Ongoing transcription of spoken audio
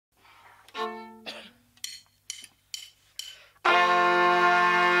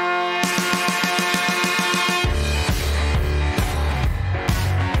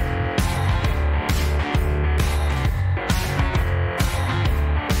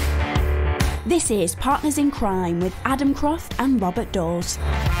This is Partners in Crime with Adam Croft and Robert Daws.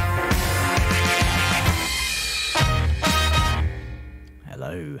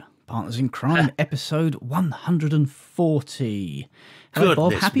 Hello, Partners in Crime, episode 140. Hello,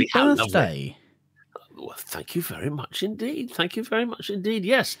 Bob. Happy birthday. Well, thank you very much indeed. Thank you very much indeed.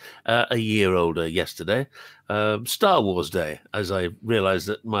 Yes, a year older yesterday. Star Wars Day, as I realised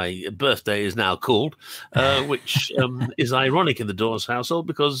that my birthday is now called, which is ironic in the Daws household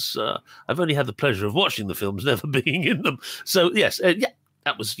because I've only had the pleasure of watching the films, never being in them. So, yes,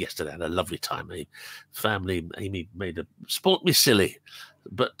 that was yesterday. I had a lovely time. Amy sport me silly.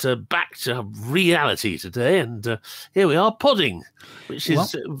 But back to reality today, and here we are podding, which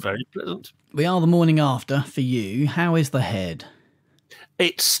is very pleasant. We are the morning after for you. How is the head?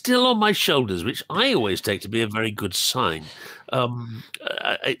 It's still on my shoulders, which I always take to be a very good sign. I'm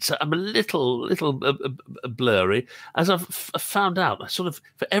a little blurry, as I've found out. I sort of,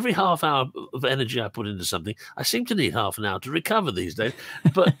 for every half hour of energy I put into something, I seem to need half an hour to recover these days.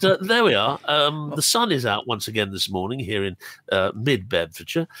 But there we are. The sun is out once again this morning here in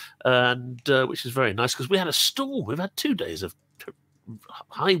mid-Bedfordshire, and which is very nice because we had a storm. We've had 2 days of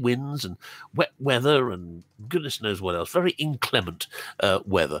high winds and wet weather and goodness knows what else. Very inclement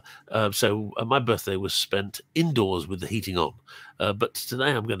weather. So my birthday was spent indoors with the heating on. But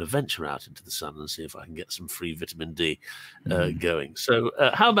today I'm going to venture out into the sun and see if I can get some free vitamin D going. So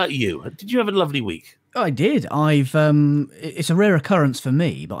how about you? Did you have a lovely week? I did. It's a rare occurrence for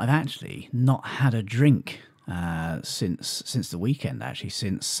me, but I've actually not had a drink since the weekend, actually,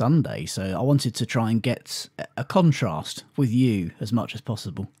 since Sunday. So I wanted to try and get a contrast with you as much as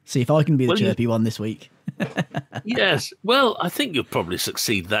possible. See if I can be the chirpy one this week. Yes. Well, I think you'll probably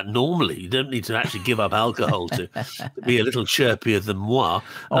succeed that normally. You don't need to actually give up alcohol to be a little chirpier than moi.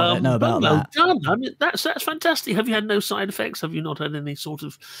 Oh, I don't know about that. Well done. I mean, that's fantastic. Have you had no side effects? Have you not had any sort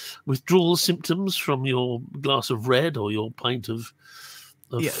of withdrawal symptoms from your glass of red or your pint of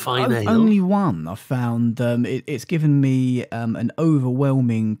fine ale? Only one. I found it's given me an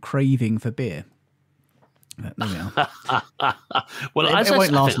overwhelming craving for beer. There we are. Well, it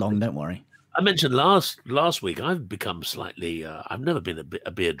won't last long, don't worry. I mentioned last week I've become slightly. I've never been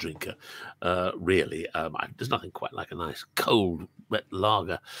a beer drinker, really. There's nothing quite like a nice cold, wet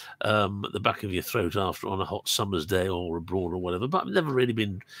lager at the back of your throat on a hot summer's day or abroad or whatever. But I've never really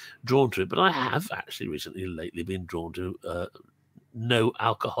been drawn to it. But I have actually lately been drawn to no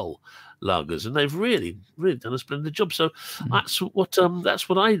alcohol lagers, and they've really done a splendid job. So that's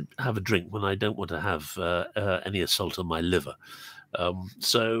what I have a drink when I don't want to have any assault on my liver.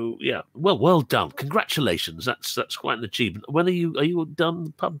 So yeah, well done, congratulations. That's quite an achievement. When are you done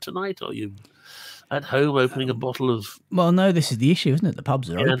the pub tonight, or are you at home opening a bottle of? Well, no, this is the issue, isn't it? The pubs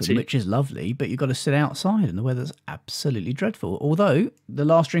are open, which is lovely, but you've got to sit outside and the weather's absolutely dreadful. Although the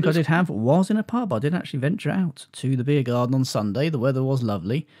last drink I did have was in a pub. I did actually venture out to the beer garden on Sunday. The weather was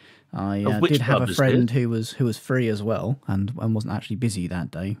lovely. I did have a friend who was free as well and wasn't actually busy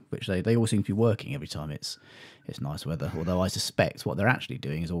that day, which they all seem to be working every time it's nice weather. Although I suspect what they're actually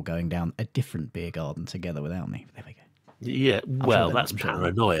doing is all going down a different beer garden together without me. There we go. Yeah, well, that's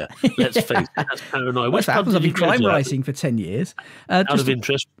paranoia. Let's face it, that's paranoia. Which happens? I've been crime writing for 10 years. Out of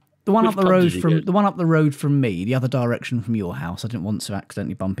interest, the one up the road from me, the other direction from your house. I didn't want to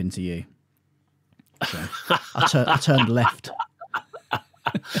accidentally bump into you, so I turned left.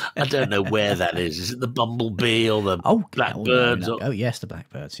 I don't know where that is. Is it the Bumblebee or the Blackbirds? No. Oh, yes, the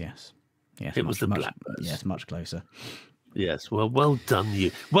Blackbirds, yes. It was the Blackbirds. Yes, much closer. Yes, well done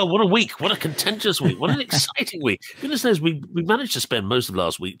you. Well, what a week. What a contentious week. What an exciting week. Goodness knows, we managed to spend most of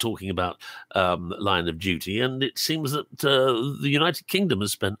last week talking about Line of Duty, and it seems that the United Kingdom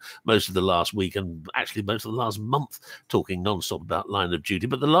has spent most of the last week and actually most of the last month talking non-stop about Line of Duty.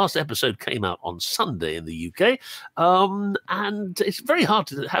 But the last episode came out on Sunday in the UK, and it's very hard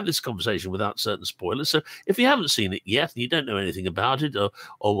to have this conversation without certain spoilers. So if you haven't seen it yet and you don't know anything about it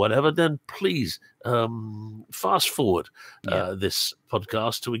or whatever, then please fast forward this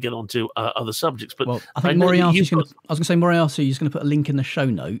podcast till we get on to other subjects. But I think Moriarty's going to. I was going to say Moriarty's going to put a link in the show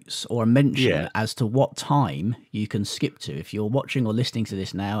notes or a mention as to what time you can skip to if you're watching or listening to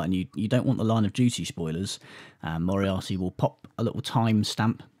this now and you don't want the Line of Duty spoilers. Moriarty will pop a little time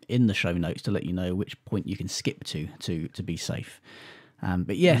stamp in the show notes to let you know which point you can skip to be safe.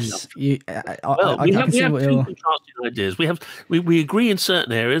 But yes, we have two contrasting ideas. We agree in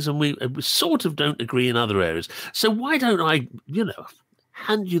certain areas, and we sort of don't agree in other areas. So why don't I,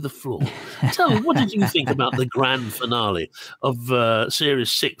 hand you the floor? Tell me, what did you think about the grand finale of Series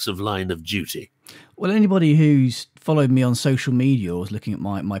 6 of Line of Duty? Well, anybody who's followed me on social media or was looking at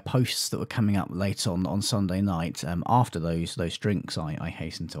my posts that were coming up late on Sunday night, after those drinks, I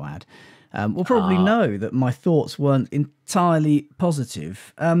hasten to add, will probably know that my thoughts weren't entirely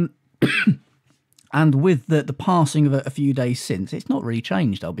positive. And with the passing of a few days since, it's not really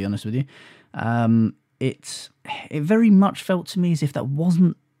changed, I'll be honest with you. It very much felt to me as if that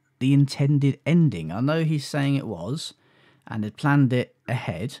wasn't the intended ending. I know he's saying it was and had planned it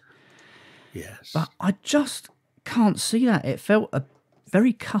ahead. Yes. But I just can't see that. It felt a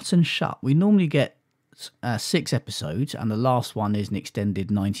very cut and shut. We normally get 6 episodes, and the last one is an extended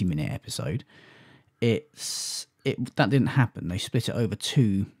 90-minute episode. That didn't happen. They split it over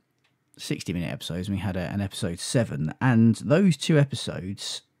 2 60-minute episodes, and we had an episode 7, and those 2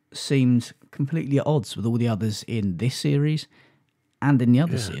 episodes seemed completely at odds with all the others in this series and in the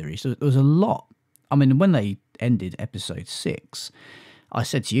other series. So there was a lot. I mean, when they ended episode 6, I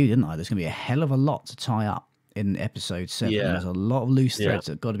said to you, didn't I, there's going to be a hell of a lot to tie up in episode 7. Yeah. There's a lot of loose threads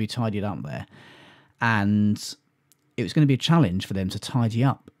that got to be tidied up there. And it was going to be a challenge for them to tidy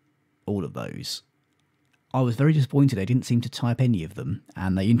up all of those. I was very disappointed they didn't seem to tie up any of them,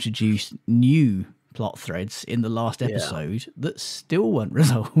 and they introduced new plot threads in the last episode that still weren't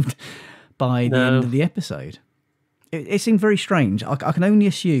resolved by the end of the episode. It seemed very strange. I can only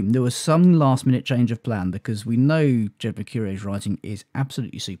assume there was some last-minute change of plan, because we know Jed Mercurio's writing is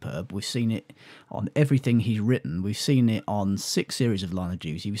absolutely superb. We've seen it on everything he's written. We've seen it on 6 series of Line of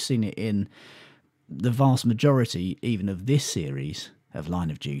Duty. We've seen it in the vast majority, even of this series of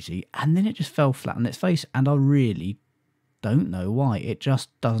Line of Duty, and then it just fell flat on its face, and I really don't know why. It just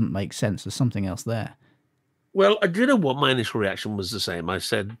doesn't make sense. There's something else there. Well, I did know what my initial reaction was the same. I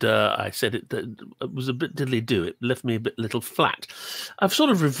said it was a bit diddly-do. It left me a little flat. I've sort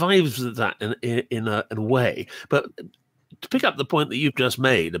of revived that in a way. But to pick up the point that you've just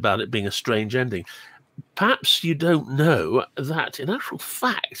made about it being a strange ending, perhaps you don't know that in actual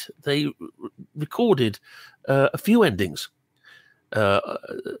fact they recorded a few endings,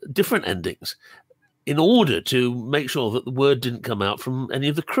 different endings, in order to make sure that the word didn't come out from any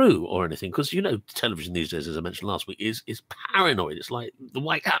of the crew or anything. Because, television these days, as I mentioned last week, is paranoid. It's like the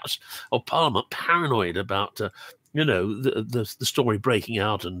White House or Parliament, paranoid about, the story breaking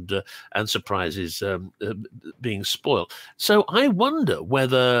out and surprises being spoiled. So I wonder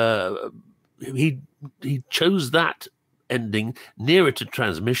whether he chose that ending nearer to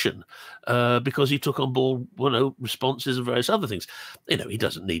transmission because he took on board responses and various other things. He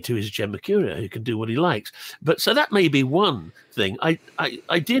doesn't need to. He's Jed Mercurio. He can do what he likes. But so that may be one thing.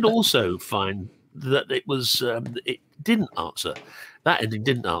 I did also find that it was it didn't answer. That ending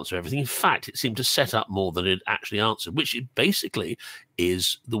didn't answer everything. In fact, it seemed to set up more than it actually answered, which it basically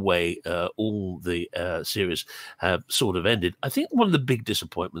is the way all the series have sort of ended. I think one of the big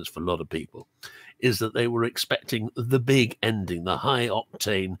disappointments for a lot of people is that they were expecting the big ending, the high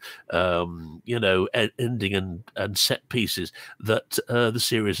octane, ending and set pieces that the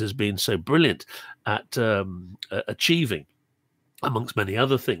series has been so brilliant at achieving, amongst many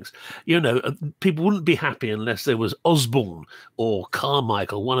other things. People wouldn't be happy unless there was Osborne or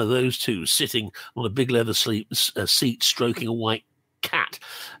Carmichael, one of those two, sitting on a big leather seat stroking a white cat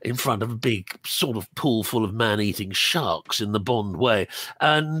in front of a big sort of pool full of man-eating sharks in the Bond way,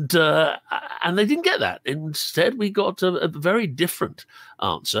 and they didn't get that. Instead, we got a very different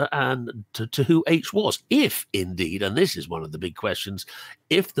answer and to who H was, if indeed, and this is one of the big questions,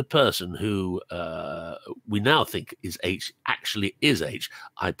 if the person who we now think is H actually is H.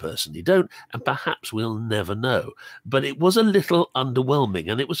 I personally don't, and perhaps we'll never know. But it was a little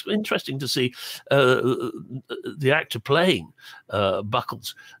underwhelming, and it was interesting to see the actor playing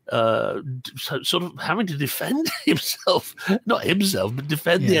Buckles sort of having to defend himself, not himself, but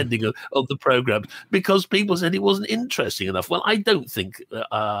defend the ending of the program, because people said it wasn't interesting enough. Well, I don't think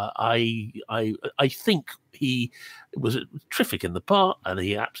I think he was terrific in the part, and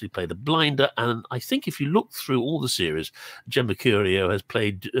he actually played a blinder. And I think if you look through all the series, Jed Mercurio has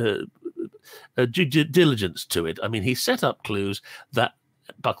played due diligence to it. I mean, he set up clues that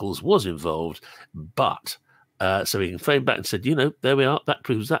Buckles was involved, but so he came back and said, there we are. That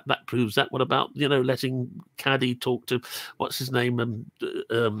proves that. That proves that. What about, letting Caddy talk to, what's his name,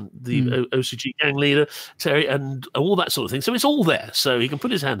 the OCG gang leader, Terry, and all that sort of thing. So it's all there. So he can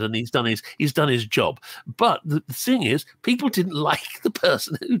put his hand on. He's done his job. But the thing is, people didn't like the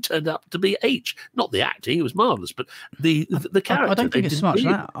person who turned up to be H. Not the actor. He was marvelous, but the character. I don't think it's so much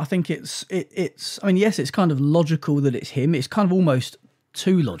that. I think it's. I mean, yes, it's kind of logical that it's him. It's kind of almost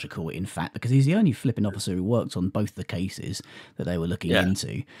too logical, in fact, because he's the only flipping officer who worked on both the cases that they were looking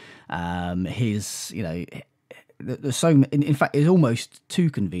into. there's so in fact it's almost too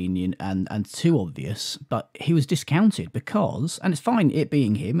convenient and too obvious, but he was discounted because, and it's fine it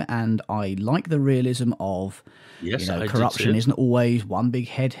being him, and I like the realism of corruption isn't always one big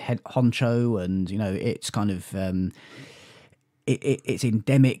head honcho, and it's kind of it's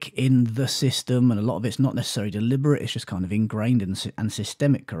endemic in the system, and a lot of it's not necessarily deliberate. It's just kind of ingrained and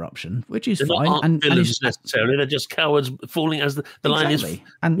systemic corruption, which is fine. Not and villains necessarily; they're just cowards falling as the line is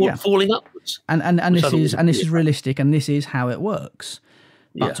falling upwards. And this is realistic, and this is how it works.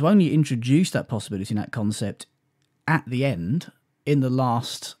 But to only introduce that possibility and that concept at the end in the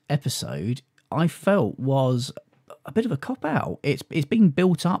last episode, I felt was a bit of a cop out. It's being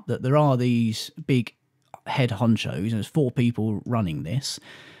built up that there are these big head honchos, and there's 4 people running this,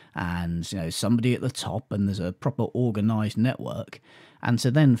 and somebody at the top, and there's a proper organized network, and to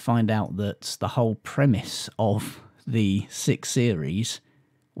then find out that the whole premise of the 6th series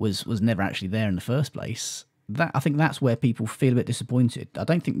was never actually there in the first place. That I think that's where people feel a bit disappointed. I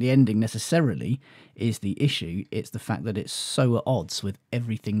don't think the ending necessarily is the issue, it's the fact that it's so at odds with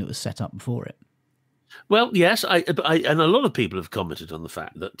everything that was set up before it. Well, yes, I and a lot of people have commented on the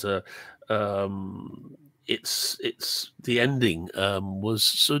fact that it's the ending was,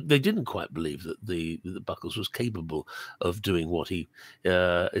 so they didn't quite believe that the Buckles was capable of doing what he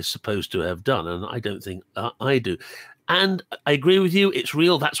is supposed to have done, and I don't think I do. And I agree with you. It's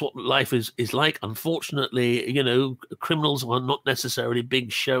real. That's what life is like. Unfortunately, criminals are not necessarily big,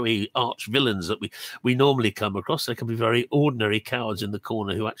 showy arch villains that we normally come across. They can be very ordinary cowards in the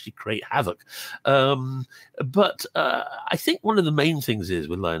corner who actually create havoc. But I think one of the main things is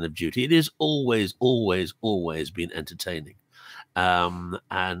with Line of Duty, it is always, always, always been entertaining.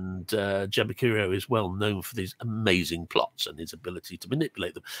 And Gemma Curio is well known for these amazing plots and his ability to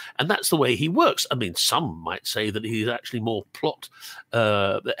manipulate them, and that's the way he works. I mean, some might say that he's actually more plot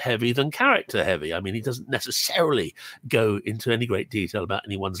heavy than character heavy. I mean, he doesn't necessarily go into any great detail about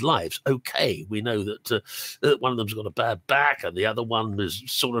anyone's lives. Okay, we know that one of them's got a bad back, and the other one has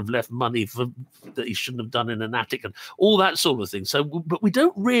sort of left money that he shouldn't have done in an attic, and all that sort of thing. So, but we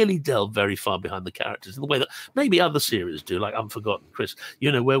don't really delve very far behind the characters in the way that maybe other series do, like Unforgotten Chris,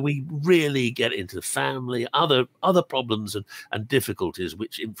 where we really get into the family, other problems and difficulties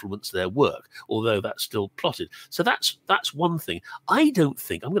which influence their work, although that's still plotted. So that's one thing. I don't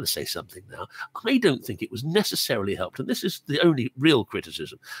think, I'm going to say something now, I don't think it was necessarily helped, and this is the only real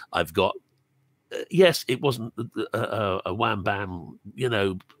criticism I've got. Yes, it wasn't a wham bam,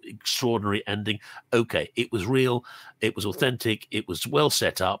 extraordinary ending. Okay, it was real, it was authentic, it was well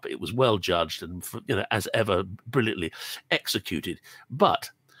set up, it was well judged, and as ever, brilliantly executed.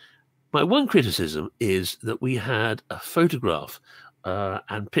 But my one criticism is that we had a photograph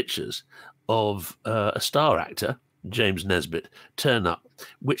and pictures of a star actor, James Nesbitt, turn up,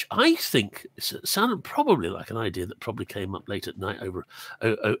 which I think sounded probably like an idea that probably came up late at night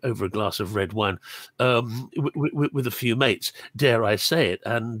over a glass of red wine with a few mates, dare I say it,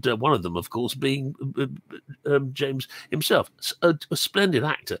 and one of them, of course, being James himself, a splendid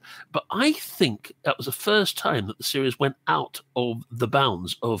actor. But I think that was the first time that the series went out of the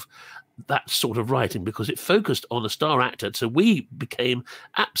bounds of that sort of writing, because it focused on a star actor. So we became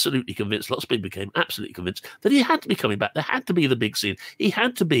absolutely convinced, lots of people became absolutely convinced that he had to be coming back. There had to be the big scene. He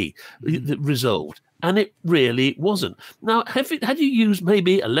had to be resolved. And it really wasn't. Now, had you used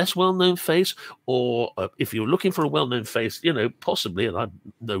maybe a less well-known face, or if you were looking for a well-known face, possibly, and I'm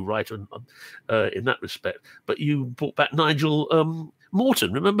no writer in that respect, but you brought back Nigel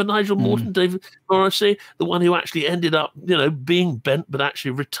Morton. Remember Nigel Morton, David Morrissey, the one who actually ended up, being bent, but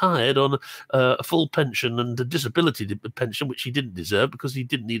actually retired on a full pension and a disability pension, which he didn't deserve because he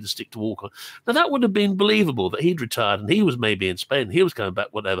didn't need a stick to walk on. Now, that would have been believable that he'd retired and he was maybe in Spain, he was coming back,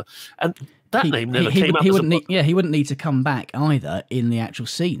 whatever. And that name never came up. He wouldn't need to come back either in the actual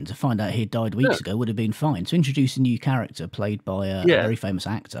scene to find out he'd died weeks ago. Would have been fine. To introduce a new character played by a very famous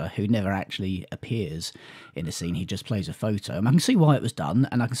actor who never actually appears in a scene, he just plays a photo. I can see why it was done,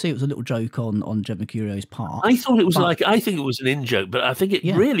 and I can see it was a little joke on Gemma Curio's part. I thought it was I think it was an in-joke, but I think it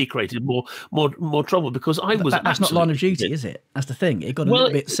really created more trouble, because that's not Line of Duty, is it? That's the thing. It got a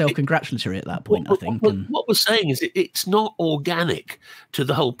little bit self-congratulatory at that point, I think. What we're saying is it's not organic to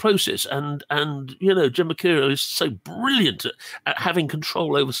the whole process, and Gemma Curio is so brilliant at having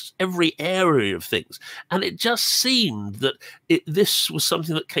control over every area of things, and it just seemed that this was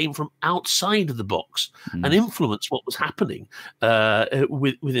something that came from outside of the box and influenced what was happening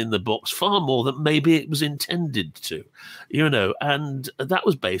within the box far more than maybe it was intended to, and that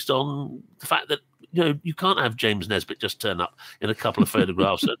was based on the fact that you can't have James Nesbitt just turn up in a couple of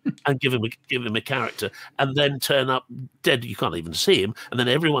photographs and give him a character, and then turn up dead. You can't even see him, and then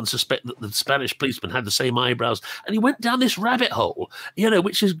everyone suspect that the Spanish policeman had the same eyebrows, and he went down this rabbit hole,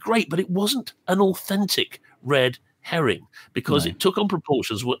 which is great, but it wasn't an authentic red herring, because it took on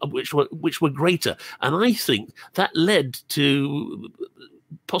proportions which were greater, and I think that led to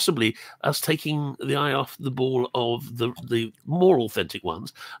possibly us taking the eye off the ball of the more authentic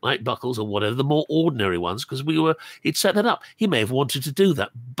ones, like Buckles or whatever, the more ordinary ones, because he'd set that up. He may have wanted to do that,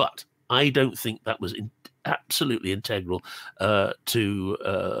 but I don't think that was absolutely integral to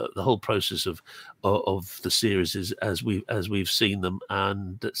the whole process of the series as we've seen them,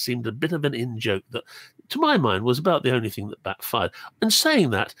 and it seemed a bit of an in-joke that, to my mind, was about the only thing that backfired. And saying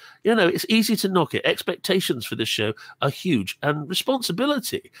that, it's easy to knock it. Expectations for this show are huge, and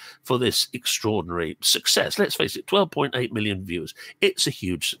responsibility for this extraordinary success. Let's face it, 12.8 million viewers. It's a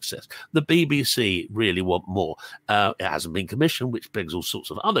huge success. The BBC really want more. It hasn't been commissioned, which begs all sorts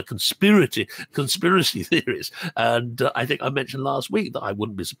of other conspiracy theories. And I think I mentioned last week that I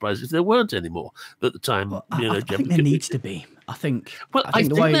wouldn't be surprised if there weren't any more at the time. Well, I think there needs to be. I think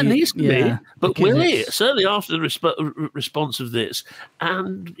there needs to be, but will it? Certainly after the response of this,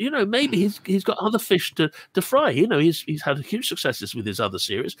 and maybe he's got other fish to fry. He's had huge successes with his other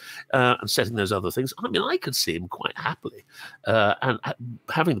series and setting those other things. I mean, I could see him quite happily and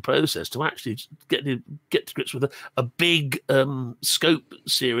having the process to actually get to grips with a big scope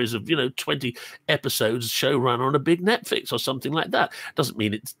series of 20 episodes, show run on a big Netflix or something like that. Doesn't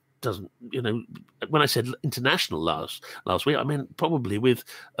mean it doesn't, when I said international last week, I meant probably with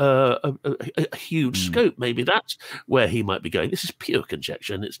a huge scope. Maybe that's where he might be going. This is pure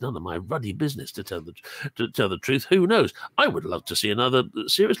conjecture, and it's none of my ruddy business to tell the truth. Who knows? I would love to see another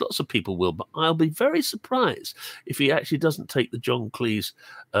series. Lots of people will, but I'll be very surprised if he actually doesn't take the John Cleese,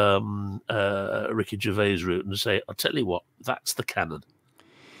 Ricky Gervais route and say, "I'll tell you what, that's the canon."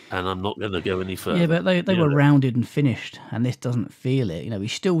 And I'm not going to go any further. Yeah, but they were rounded and finished, and this doesn't feel it. We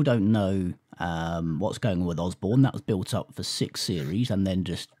still don't know what's going on with Osborne. That was built up for 6 series, and then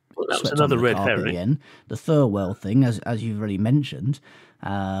just that was another red herring again. The Thirlwell thing, as you've already mentioned.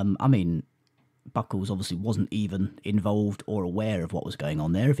 I mean, Buckles obviously wasn't even involved or aware of what was going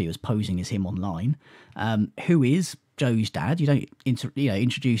on there if he was posing as him online. Who is Joe's dad? You don't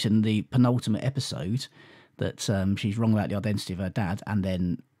introduce in the penultimate episode that she's wrong about the identity of her dad, and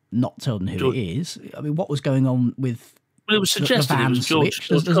then not tell them who it is. I mean, what was going on with Well, it was suggested it was George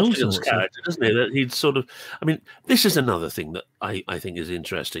Costigan's character, doesn't it? That he'd sort of, I mean, this is another thing that I think is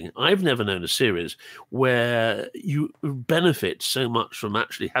interesting. I've never known a series where you benefit so much from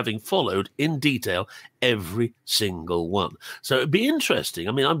actually having followed in detail every single one. So it'd be interesting.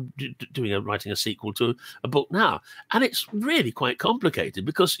 I mean, I'm writing a sequel to a book now, and it's really quite complicated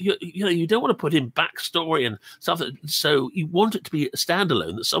because you don't want to put in backstory and stuff. So you want it to be a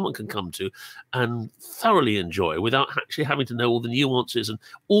standalone that someone can come to and thoroughly enjoy without actually having to know all the nuances and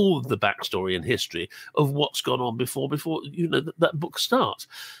all of the backstory and history of what's gone on before that book starts.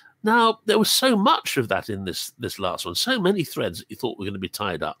 Now, there was so much of that in this last one, so many threads that you thought were going to be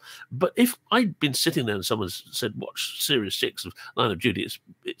tied up. But if I'd been sitting there and someone said, watch Series 6 of Line of Duty,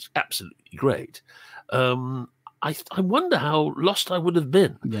 it's absolutely great. I wonder how lost I would have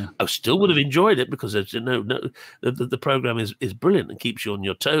been. Yeah. I still would have enjoyed it because the program is brilliant and keeps you on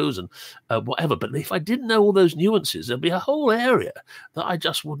your toes and whatever. But if I didn't know all those nuances, there'd be a whole area that I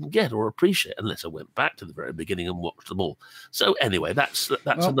just wouldn't get or appreciate unless I went back to the very beginning and watched them all. So anyway, that's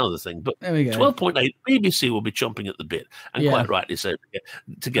another thing. But 12.8, BBC will be chomping at the bit, and quite rightly so,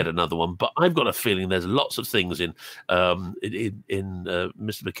 to get another one. But I've got a feeling there's lots of things in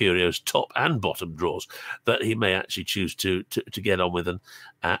Mr. Mercurio's top and bottom drawers that he may actually choose to get on with and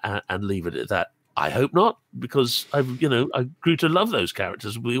leave it at that. I hope not, because I grew to love those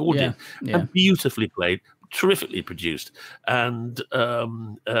characters. We all did. Yeah. And beautifully played, terrifically produced, and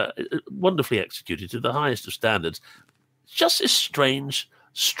wonderfully executed to the highest of standards. Just this strange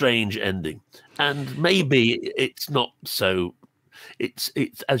ending, and maybe it's not so. It's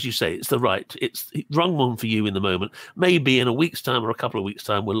as you say, it's the wrong one for you in the moment. Maybe in a week's time or a couple of weeks'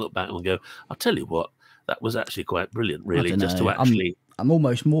 time, we'll look back and go, I'll tell you what, that was actually quite brilliant, really, just to actually... I'm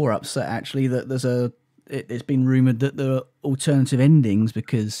almost more upset, actually, that it's been rumoured that there are alternative endings,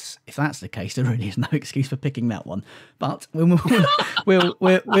 because if that's the case, there really is no excuse for picking that one. But we'll move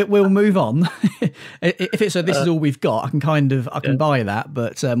on. If it's this is all we've got, I can buy that.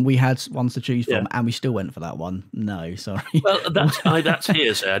 But we had ones to choose from, and we still went for that one. No, sorry. Well, that's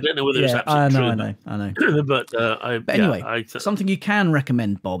hearsay. I don't know whether it's absolutely true. I know. But anyway, something you can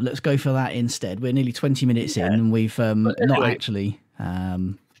recommend, Bob. Let's go for that instead. We're nearly 20 minutes in, and we've not actually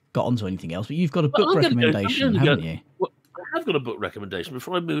got onto anything else, but you've got a Well, book recommendation, haven't you? Well, I have got a book recommendation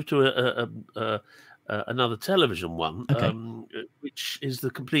before I move to another television one, Okay. which is the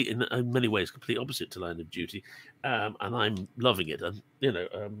complete, in many ways, complete opposite to Line of Duty, and I'm loving it. And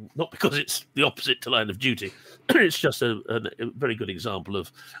not because it's the opposite to Line of Duty, it's just a very good example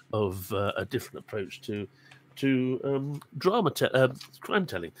of a different approach to crime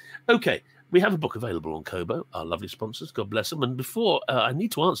telling. Okay. We have a book available on Kobo, our lovely sponsors, God bless them. And before I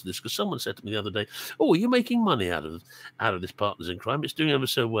need to answer this, because someone said to me the other day, "Oh, are you making money out of this Partners in Crime? It's doing ever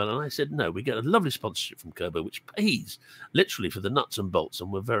so well." And I said, "No, we get a lovely sponsorship from Kobo, which pays literally for the nuts and bolts, and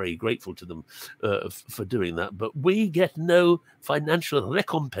we're very grateful to them for doing that. But we get no financial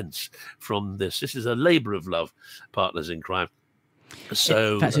recompense from this. This is a labour of love, Partners in Crime."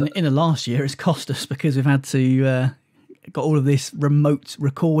 So, in fact, in the last year, it's cost us because we've had to. Got all of this remote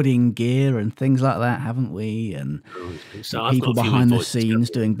recording gear and things like that, haven't we? And so people behind the scenes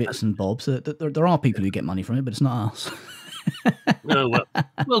doing bits and bobs. There are people who get money from it, but it's not us. Oh,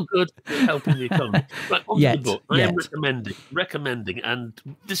 well, good. Helping the economy. Right, on to the book. I am recommending, and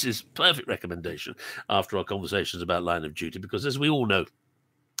this is perfect recommendation after our conversations about Line of Duty, because as we all know,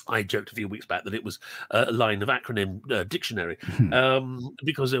 I joked a few weeks back that it was a line of acronym dictionary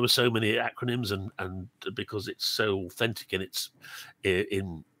because there were so many acronyms and because it's so authentic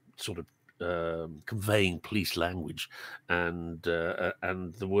in sort of conveying police language and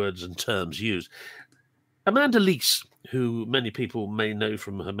the words and terms used. Amanda Leese, who many people may know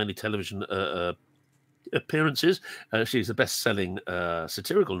from her many television appearances, she's a best-selling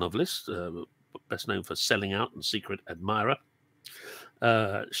satirical novelist, best known for Selling Out and Secret Admirer.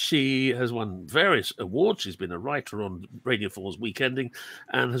 She has won various awards. She's been a writer on Radio 4's Weekending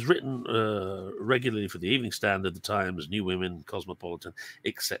and has written regularly for the Evening Standard, The Times, New Women, Cosmopolitan,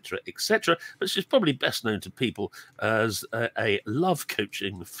 etc., etc. But she's probably best known to people as a love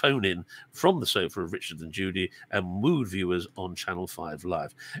coaching phone-in from the sofa of Richard and Judy and wooed viewers on Channel 5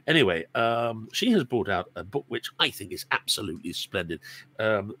 Live. Anyway, she has brought out a book which I think is absolutely splendid.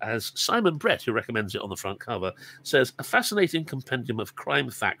 As Simon Brett, who recommends it on the front cover, says, a fascinating compendium of crime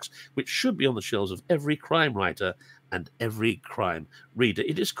facts which should be on the shelves of every crime writer and every crime reader.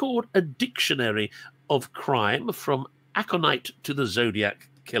 It is called A Dictionary of Crime, from Aconite to the Zodiac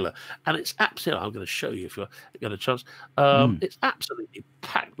Killer. And it's absolutely, I'm going to show you if you get a chance. It's absolutely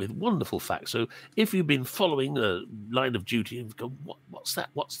packed with wonderful facts. So if you've been following the Line of Duty and go, what's that?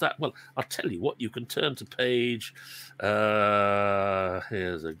 What's that? Well, I'll tell you what, you can turn to page,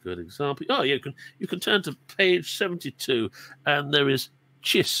 here's a good example. Oh, you can turn to page 72 and there is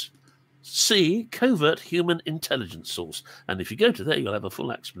CHIS. C, covert human intelligence source. And if you go to there, you'll have a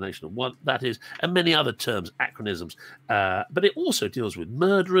full explanation of what that is and many other terms, acronyms. But it also deals with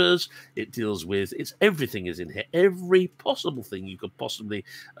murderers. It deals with, everything is in here. Every possible thing you could possibly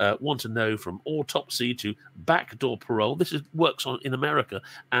want to know, from autopsy to backdoor parole. This works in America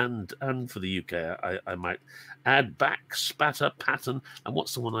and for the UK. I might add, back, spatter, pattern. And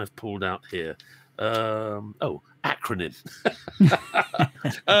what's the one I've pulled out here? Acronym.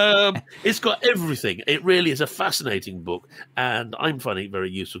 It's got everything. It really is a fascinating book, and I'm finding it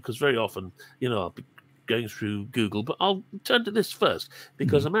very useful because very often, I'll be going through Google, but I'll turn to this first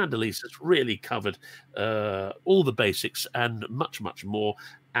because Amanda Leese has really covered all the basics and much, much more,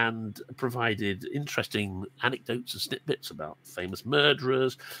 and provided interesting anecdotes and snippets about famous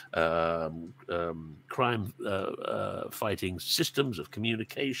murderers, crime fighting systems of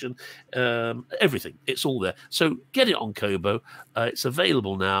communication, everything. It's all there. So get it on Kobo. It's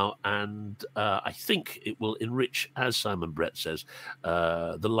available now, and I think it will enrich, as Simon Brett says,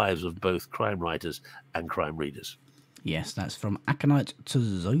 the lives of both crime writers and crime readers. Yes, that's From Aconite to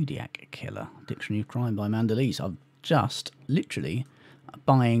Zodiac Killer, Dictionary of Crime by Amanda Leese. I'm just literally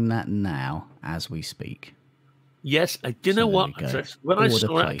buying that now as we speak. Yes, do you know what? When I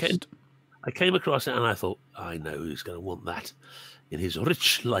saw it, I came across it and I thought, I know who's going to want that in his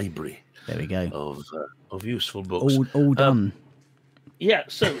rich library. There we go. Of useful books. All done. Yeah,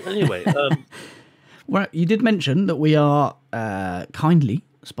 so anyway. Well, you did mention that we are kindly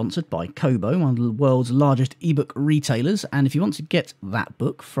sponsored by Kobo, one of the world's largest ebook retailers. And if you want to get that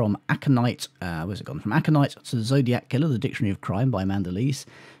book, From Aconite, where's it gone? From Aconite to Zodiac Killer, The Dictionary of Crime by Amanda Leese,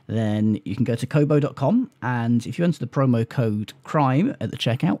 then you can go to kobo.com, and if you enter the promo code CRIME at the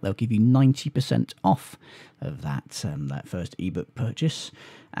checkout, they'll give you 90% off of that first ebook purchase.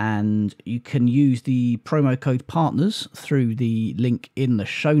 And you can use the promo code PARTNERS through the link in the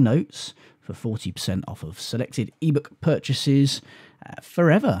show notes for 40% off of selected ebook purchases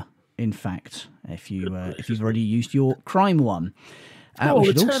forever, in fact, if you've already used your crime one. We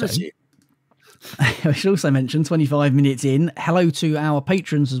should also I should also mention, 25 minutes in, hello to our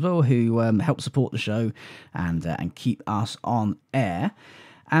patrons as well who help support the show and keep us on air.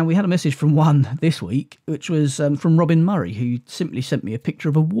 And we had a message from one this week, which was from Robin Murray, who simply sent me a picture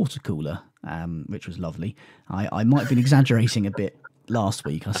of a water cooler, which was lovely. I might have been exaggerating a bit last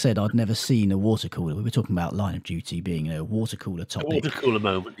week. I said I'd never seen a water cooler. We were talking about Line of Duty being a water cooler topic. A water cooler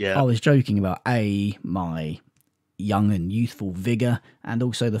moment, yeah. I was joking about, my young and youthful vigour, and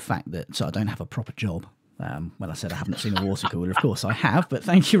also the fact that I don't have a proper job. When I said I haven't seen a water cooler, of course I have, but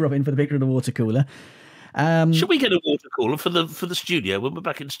thank you, Robin, for the picture of the water cooler. Should we get a water cooler for the studio when we're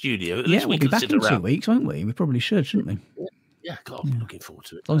back in studio? At least we'll be back in 2 weeks, won't we? We probably should, shouldn't we? Yeah, God, I'm looking forward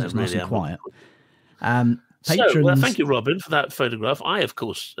to it. As long as it's nice and quiet. Patrons... So, thank you, Robin, for that photograph. I, of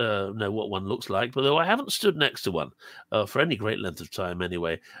course, know what one looks like, but though I haven't stood next to one for any great length of time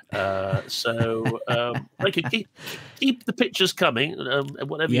anyway. Thank you. Keep the pictures coming. And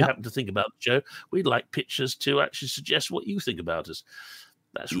whatever you happen to think about the show, we'd like pictures to actually suggest what you think about us.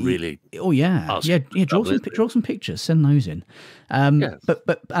 That's really draw some pictures, send those in.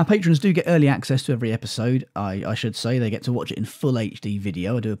 But our patrons do get early access to every episode. I should say they get to watch it in full HD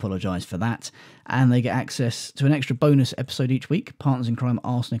video. I do apologise for that, and they get access to an extra bonus episode each week, Partners in Crime,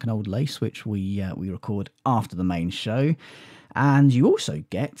 Arsenic and Old Lace, which we record after the main show. And you also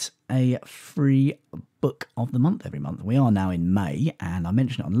get a free book of the month every month. We are now in May, and I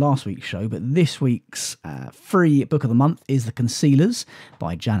mentioned it on last week's show, but this week's free book of the month is The Concealers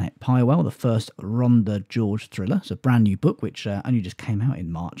by Janet Pywell, the first Rhonda George thriller. It's a brand new book, which only just came out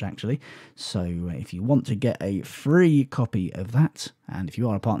in March, actually. So if you want to get a free copy of that, and if you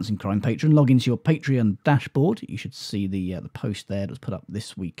are a Partners in Crime patron, log into your Patreon dashboard. You should see the post there that was put up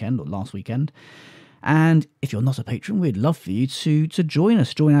this weekend or last weekend. And if you're not a patron, we'd love for you to join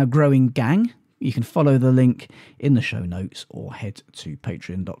us, join our growing gang. You can follow the link in the show notes or head to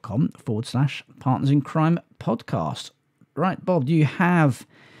patreon.com/Partners in Crime podcast. Right, Bob, do you have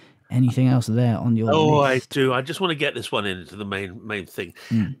anything else there on your list? I do. I just want to get this one into the main thing.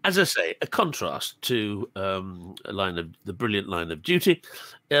 As I say, a contrast to the brilliant Line of Duty.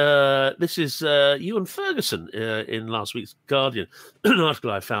 This is Ewan Ferguson in last week's Guardian, an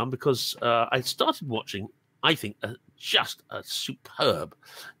article I found because I started watching, I think, just a superb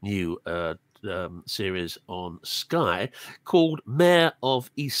new series on Sky called Mare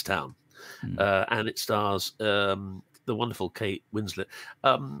of Easttown. And it stars the wonderful Kate Winslet.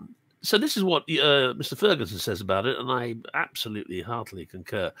 So this is what Mr. Ferguson says about it, and I absolutely heartily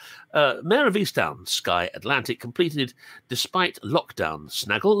concur. Mare of Easttown, Sky Atlantic, completed despite lockdown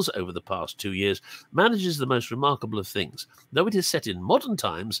snaggles over the past 2 years, manages the most remarkable of things. Though it is set in modern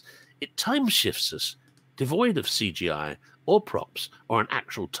times, it time shifts us, devoid of CGI or props or an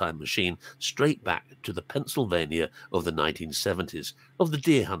actual time machine, straight back to the Pennsylvania of the 1970s, of the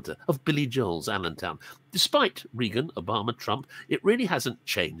Deer Hunter, of Billy Joel's Allentown. Despite Reagan, Obama, Trump, it really hasn't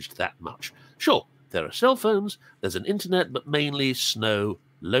changed that much. Sure, there are cell phones, there's an internet, but mainly snow,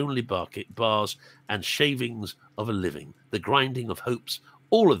 lonely bars, and shavings of a living, the grinding of hopes.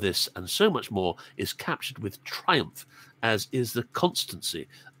 All of this and so much more is captured with triumph, as is the constancy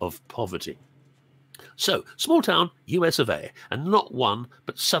of poverty. So, small town, US of A, and not one,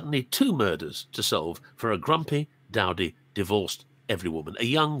 but suddenly 2 murders to solve for a grumpy, dowdy, divorced everywoman, a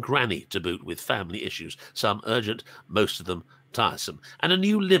young granny to boot with family issues, some urgent, most of them tiresome, and a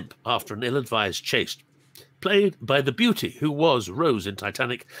new limp after an ill-advised chase. Played by the beauty who was Rose in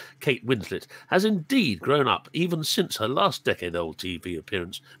Titanic, Kate Winslet has indeed grown up even since her last decade-old TV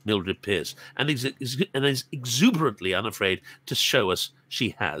appearance, Mildred Pierce, and is exuberantly unafraid to show us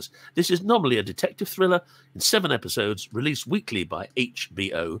she has. This is nominally a detective thriller in 7 episodes, released weekly by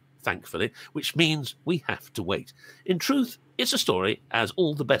HBO, thankfully, which means we have to wait. In truth, it's a story, as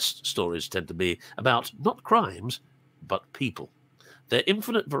all the best stories tend to be, about not crimes, but people. Their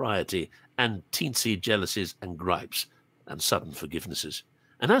infinite variety and teensy jealousies and gripes and sudden forgivenesses,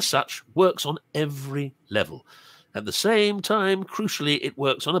 and as such works on every level. At the same time, crucially, it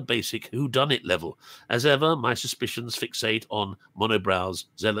works on a basic whodunit level. As ever, my suspicions fixate on monobrows,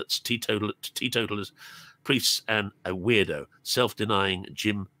 zealots, teetotalers, priests, and a weirdo, self-denying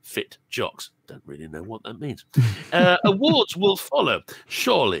gym-fit jocks. Don't really know what that means. Awards will follow,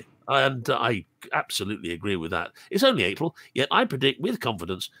 surely. And I absolutely agree with that. It's only April, yet I predict with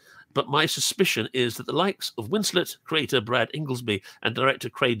confidence, but my suspicion is that the likes of Winslet, creator Brad Inglesby, and director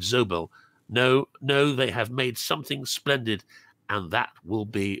Craig Zobel know they have made something splendid and that will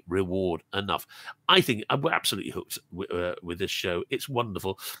be reward enough. I think we're absolutely hooked with this show. It's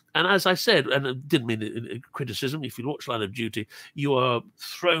wonderful. And as I said, and I didn't mean it in criticism, if you watch Line of Duty, you are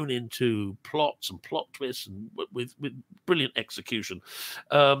thrown into plots and plot twists and with brilliant execution.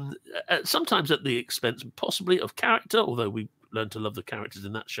 Sometimes at the expense, possibly, of character, although we learn to love the characters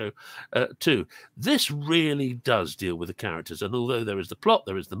in that show too. This really does deal with the characters, and although there is the plot,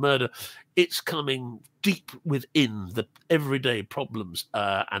 there is the murder, it's coming deep within the everyday problems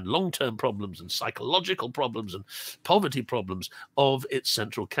and long-term problems and psychological problems and poverty problems of its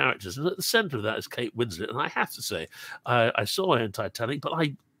central characters. And at the centre of that is Kate Winslet. And I have to say, I saw her in Titanic, but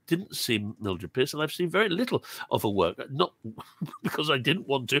I didn't see Mildred Pierce, and I've seen very little of her work. Not because I didn't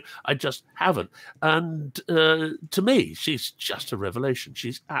want to, I just haven't. And to me, she's just a revelation.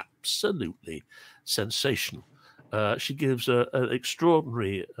 She's absolutely sensational. She gives an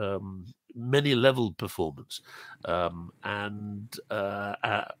extraordinary, many-leveled performance, and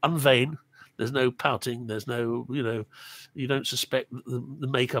unvain. There's no pouting. There's no, you don't suspect that the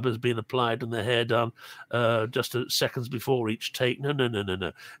makeup has been applied and the hair done just seconds before each take.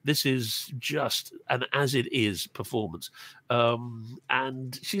 No. This is just an as-it-is performance.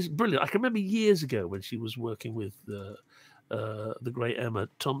 And she's brilliant. I can remember years ago when she was working with the great Emma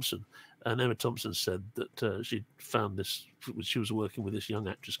Thompson. And Emma Thompson said that she found this, she was working with this young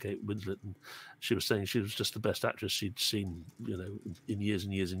actress, Kate Winslet, and she was saying she was just the best actress she'd seen, in years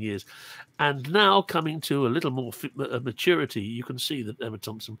and years and years. And now, coming to a little more maturity, you can see that Emma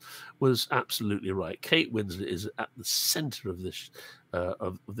Thompson was absolutely right. Kate Winslet is at the centre of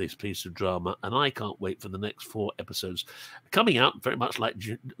this piece of drama, and I can't wait for the next 4 episodes coming out, very much like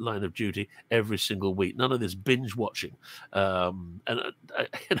Line of Duty, every single week. None of this binge watching,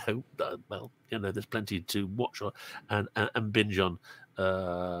 there's plenty to watch and binge on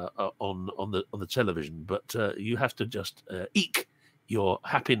the television, but you have to just eke your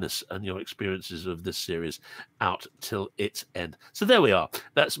happiness and your experiences of this series out till its end. So there we are.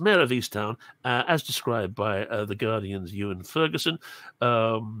 That's Mare of Easttown, as described by The Guardian's Ewan Ferguson.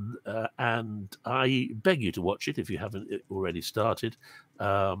 And I beg you to watch it if you haven't already started,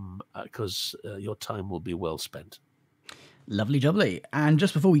 because your time will be well spent. Lovely jubbly. And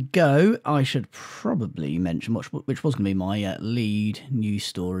just before we go, I should probably mention which was going to be my lead news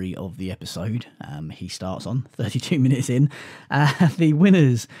story of the episode. He starts on 32 minutes in. The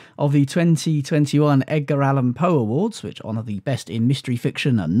winners of the 2021 Edgar Allan Poe Awards, which honour the best in mystery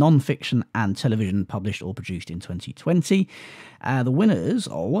fiction, non-fiction and television published or produced in 2020. The winners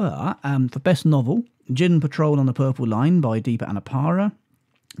were, for Best Novel, Gin Patrol on the Purple Line by Deepa Anapara.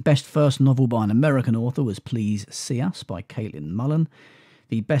 Best first novel by an American author was Please See Us by Caitlin Mullen.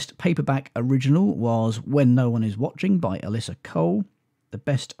 The best paperback original was When No One Is Watching by Alyssa Cole. The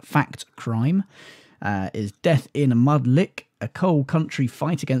best fact crime is Death in a Mud Lick, a coal country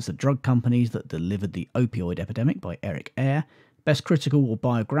fight against the drug companies that delivered the opioid epidemic by Eric Eyre. Best critical or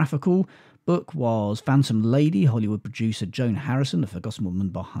biographical book was Phantom Lady, Hollywood producer Joan Harrison, The Forgotten Woman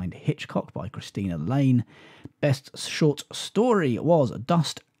Behind Hitchcock by Christina Lane. Best short story was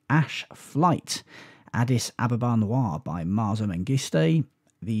Dust Ash Flight, Addis Ababa Noir by Marzo Mengiste.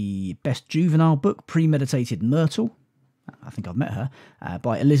 The best juvenile book, Premeditated Myrtle, I think I've met her,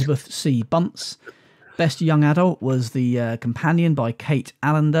 by Elizabeth C. Bunce. Best young adult was The Companion by Kate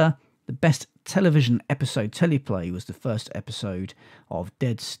Allender. The best television episode teleplay was the first episode of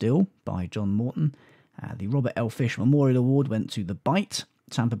Dead Still by John Morton. The Robert L. Fish Memorial Award went to The Bite,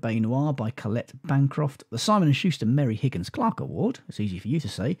 Tampa Bay Noir by Colette Bancroft. The Simon & Schuster Mary Higgins Clark Award, it's easy for you to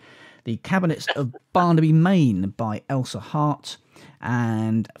say. The Cabinets of Barnaby, Maine by Elsa Hart.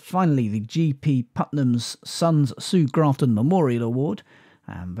 And finally, the G.P. Putnam's Sons Sue Grafton Memorial Award,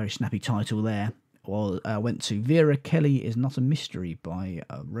 very snappy title there, went to Vera Kelly Is Not a Mystery by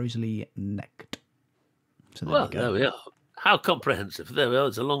Rosalie Necht. So there we go. There we are. How comprehensive. There we are.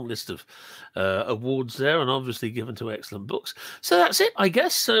 There's a long list of awards there, and obviously given to excellent books. So that's it, I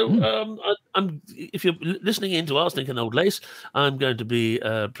guess. So if you're listening in to Arsenic and Old Lace, I'm going to be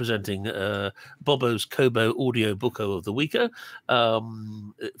presenting Bobo's Kobo Audio Booko of the Weeker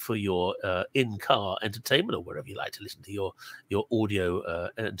for your in-car entertainment, or wherever you like to listen to your audio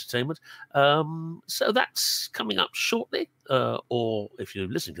entertainment. So that's coming up shortly, or if you're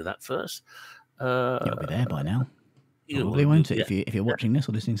listening to that first. You'll be there by now. Probably won't it, if you're watching this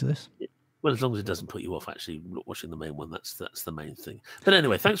or listening to this? Well, as long as it doesn't put you off actually watching the main one, that's the main thing. But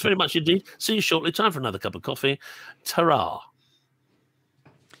anyway, thanks very much indeed. See you shortly. Time for another cup of coffee. Ta-ra.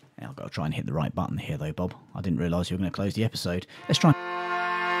 Yeah, I've got to try and hit the right button here, though, Bob. I didn't realise you were going to close the episode. Let's try.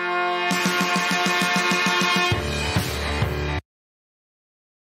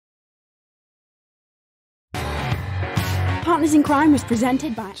 Partners in Crime was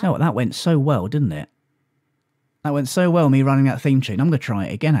presented by... You know what, that went so well, didn't it? That went so well, me running that theme tune. I'm going to try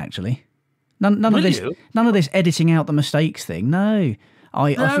it again, actually. None of this editing out the mistakes thing. No.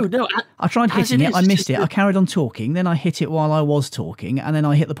 I tried hitting it, I missed it, I carried on talking, then I hit it while I was talking, and then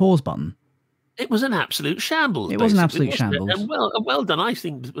I hit the pause button. It was an absolute shambles. It was an absolute shambles. And well done, I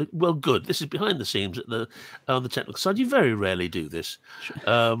think. Well, good. This is behind the scenes on the technical side. You very rarely do this.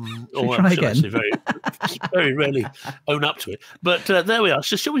 Or try again? Very rarely own up to it. But there we are.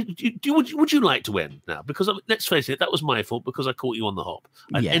 So, would you like to end now? Because let's face it, that was my fault because I caught you on the hop.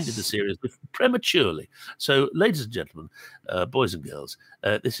 I ended the series prematurely. So, ladies and gentlemen, boys and girls,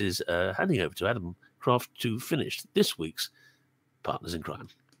 this is handing over to Adam Croft to finish this week's Partners in Crime.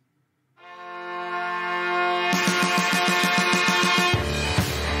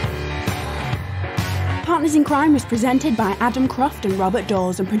 Partners in Crime was presented by Adam Croft and Robert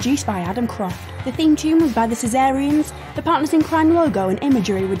Daws and produced by Adam Croft. The theme tune was by the Caesareans. The Partners in Crime logo and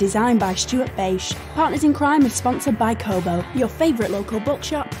imagery were designed by Stuart Beisch. Partners in Crime is sponsored by Kobo, your favourite local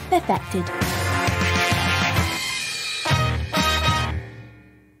bookshop, perfected.